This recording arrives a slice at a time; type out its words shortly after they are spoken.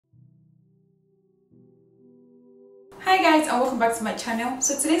Hi guys, and welcome back to my channel.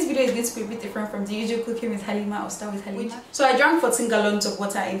 So today's video is going to be a bit different from the usual cooking with Halima. I'll start with Halima. So I drank 14 gallons of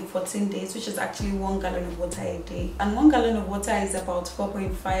water in 14 days, which is actually 1 gallon of water a day, and 1 gallon of water is about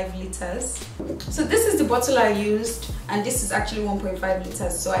 4.5 liters. So this is the bottle I used, and this is actually 1.5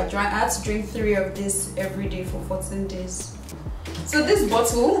 liters. So I had to drink 3 of this every day for 14 days. So this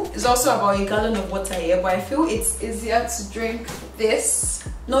bottle is also about 1 gallon of water here, but I feel it's easier to drink this.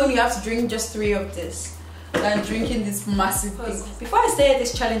 No, you have to drink just 3 of this than drinking this massive thing. Before I started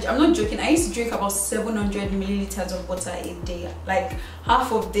this challenge, I'm not joking, I used to drink about 700 milliliters of water a day, like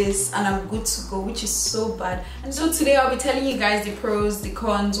half of this, and I'm good to go, which is so bad. And so today I'll be telling you guys the pros, the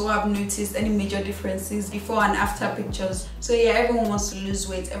cons, what I've noticed, any major differences, before and after pictures. So yeah, everyone wants to lose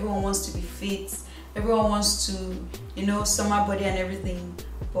weight, everyone wants to be fit, everyone wants to, you know, summer body and everything.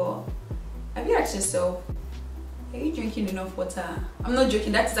 But have you asked yourself, are you drinking enough water? I'm not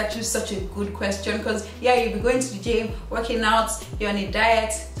joking, that is actually such a good question, because yeah, you'll be going to the gym, working out, you're on a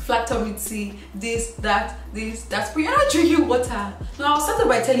diet, flat tummy tea, this, that, but you're not drinking water. Now I'll start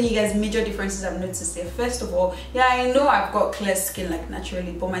by telling you guys major differences I've noticed here. First of all, yeah, I know I've got clear skin like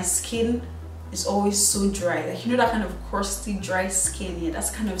naturally, but my skin is always so dry. Like, you know that kind of crusty, dry skin? Yeah, that's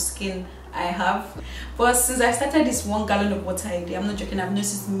the kind of skin I have. But since I started this 1 gallon of water a day, I'm not joking, I've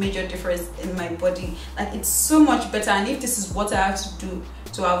noticed major difference in my body. Like, it's so much better, and if this is what I have to do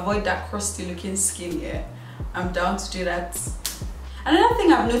to avoid that crusty looking skin, yeah, I'm down to do that. Another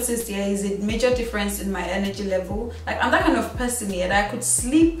thing I've noticed here is a major difference in my energy level. Like, I'm that kind of person here that I could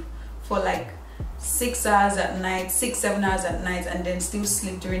sleep for like 6 hours at night, 6-7 hours at night, and then still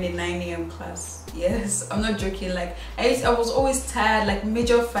sleep during a 9 AM class. Yes, I'm not joking. Like, I was always tired, like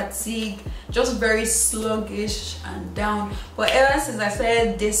major fatigue, just very sluggish and down. But ever since I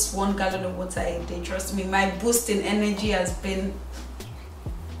started this 1 gallon of water a day, trust me, my boost in energy has been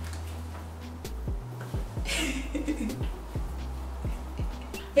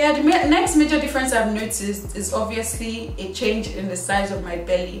yeah, the next major difference I've noticed is obviously a change in the size of my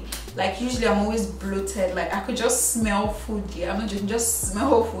belly. Like, usually I'm always bloated, like I could just smell food. Yeah, I'm not just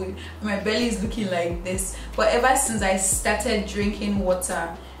smell food. My belly is looking like this. But ever since I started drinking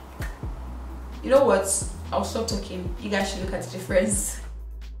water, you know what? I'll stop talking. You guys should look at the difference.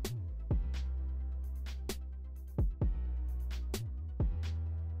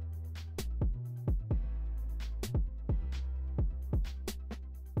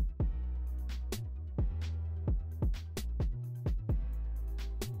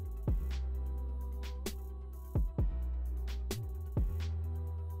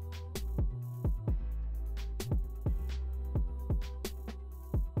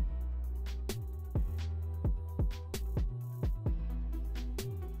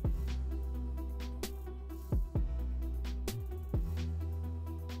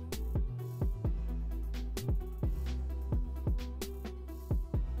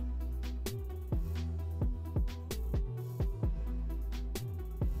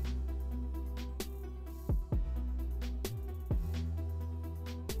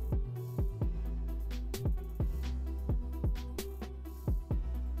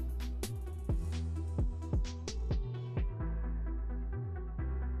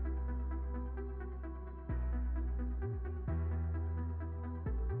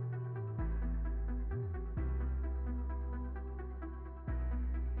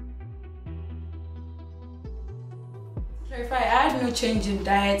 Clarify, I had no change in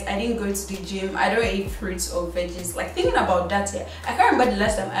diet. I didn't go to the gym. I don't eat fruits or veggies. Like, thinking about that here, I can't remember the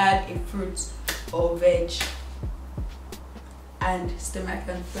last time I had a fruit or veg and stomach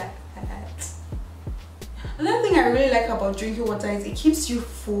and flat. Another thing I really like about drinking water is it keeps you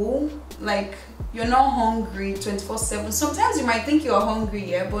full. Like, you're not hungry 24/7. Sometimes you might think you're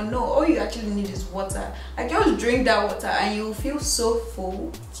hungry, yeah, but no, all you actually need is water. Like, just drink that water and you'll feel so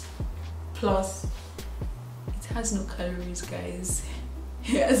full. Plus, it has no calories, guys.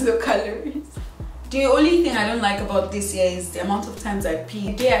 It has no calories. The only thing I don't like about this here is the amount of times I pee.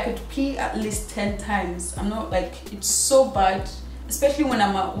 A day I could pee at least 10 times. I'm not like, it's so bad. Especially when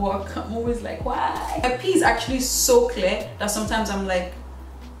I'm at work, I'm always like, why? My pee is actually so clear that sometimes I'm like,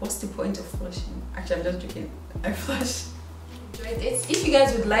 what's the point of flushing? Actually, I'm just joking. I flush. If you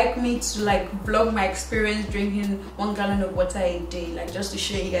guys would like me to like vlog my experience drinking 1 gallon of water a day, like just to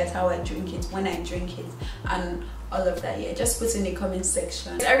show you guys how I drink it, when I drink it, and all of that, yeah, just put in the comment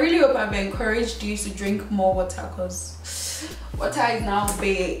section. I really hope I've encouraged you to drink more water, because water is now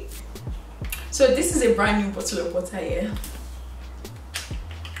big. So this is a brand new bottle of water here.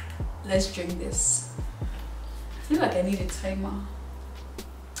 Let's drink this. I feel like I need a timer.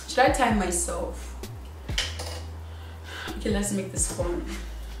 Should I time myself? Okay, let's make this fun.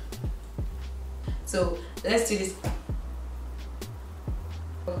 So let's do this.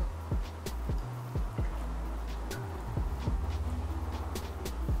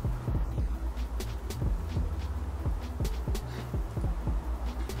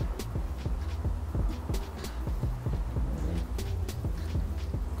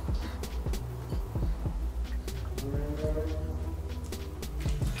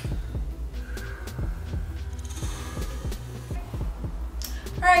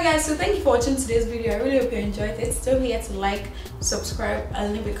 Alright guys, so thank you for watching today's video. I really hope you enjoyed it. Don't forget to like, subscribe,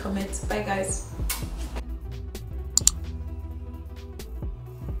 and leave a comment. Bye guys.